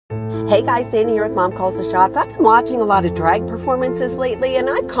Hey guys, Danny here with Mom Calls the Shots. I've been watching a lot of drag performances lately, and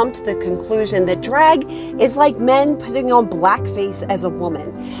I've come to the conclusion that drag is like men putting on blackface as a woman.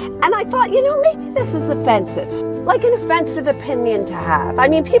 And I thought, maybe this is offensive. Like an offensive opinion to have. I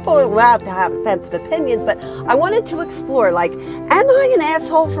mean, people are allowed to have offensive opinions, but I wanted to explore, am I an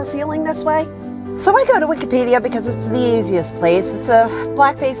asshole for feeling this way? So I go to Wikipedia because it's the easiest place.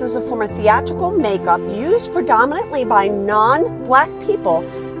 Blackface is a form of theatrical makeup used predominantly by non-black people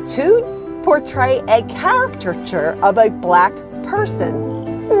to portray a caricature of a black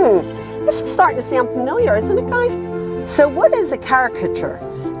person. This is starting to sound familiar, isn't it, guys? So what is a caricature?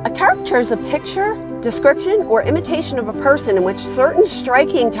 A caricature is a picture, description, or imitation of a person in which certain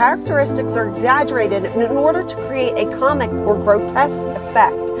striking characteristics are exaggerated in order to create a comic or grotesque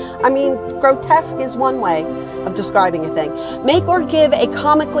effect. I mean, grotesque is one way of describing a thing. Make or give a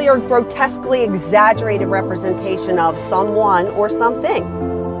comically or grotesquely exaggerated representation of someone or something.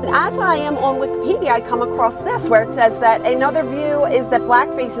 As I am on Wikipedia, I come across this where it says that another view is that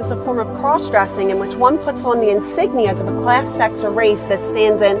blackface is a form of cross-dressing in which one puts on the insignias of a class, sex, or race that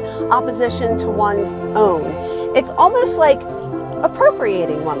stands in opposition to one's own. It's almost like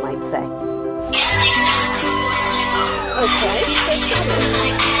appropriating, one might say. Okay.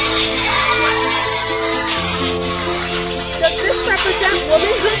 Does this represent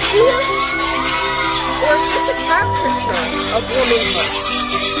womanhood here? Or is this a caricature of womanhood?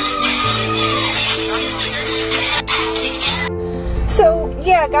 So,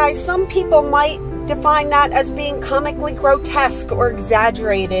 yeah, guys, some people might define that as being comically grotesque or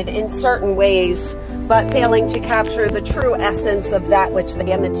exaggerated in certain ways, but failing to capture the true essence of that which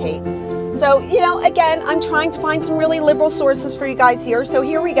they imitate. So, again, I'm trying to find some really liberal sources for you guys here. So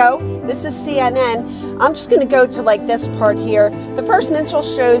here we go. This is CNN. I'm just going to go to this part here. The first minstrel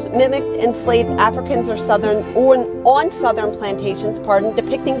shows mimicked enslaved Africans or on southern plantations,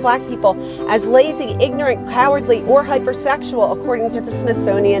 depicting black people as lazy, ignorant, cowardly, or hypersexual, according to the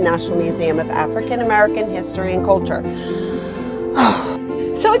Smithsonian National Museum of African American History and Culture.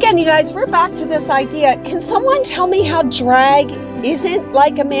 So again, you guys, we're back to this idea. Can someone tell me how drag isn't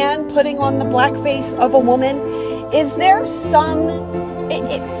like a man putting on the blackface of a woman? Is there some...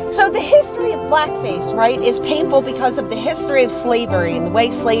 So the history of blackface, right, is painful because of the history of slavery and the way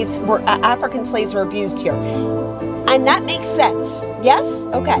African slaves were abused here. And that makes sense. Yes?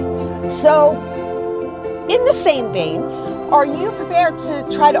 Okay. So, in the same vein, are you prepared to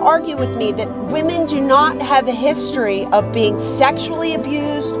try to argue with me that women do not have a history of being sexually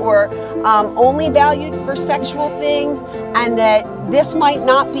abused or only valued for sexual things, and that this might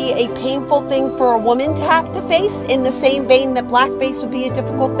not be a painful thing for a woman to have to face, in the same vein that blackface would be a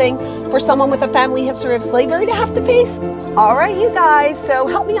difficult thing for someone with a family history of slavery to have to face? All right, you guys, so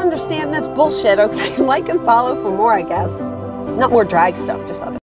help me understand this bullshit, okay? Like and follow for more, I guess. Not more drag stuff, just other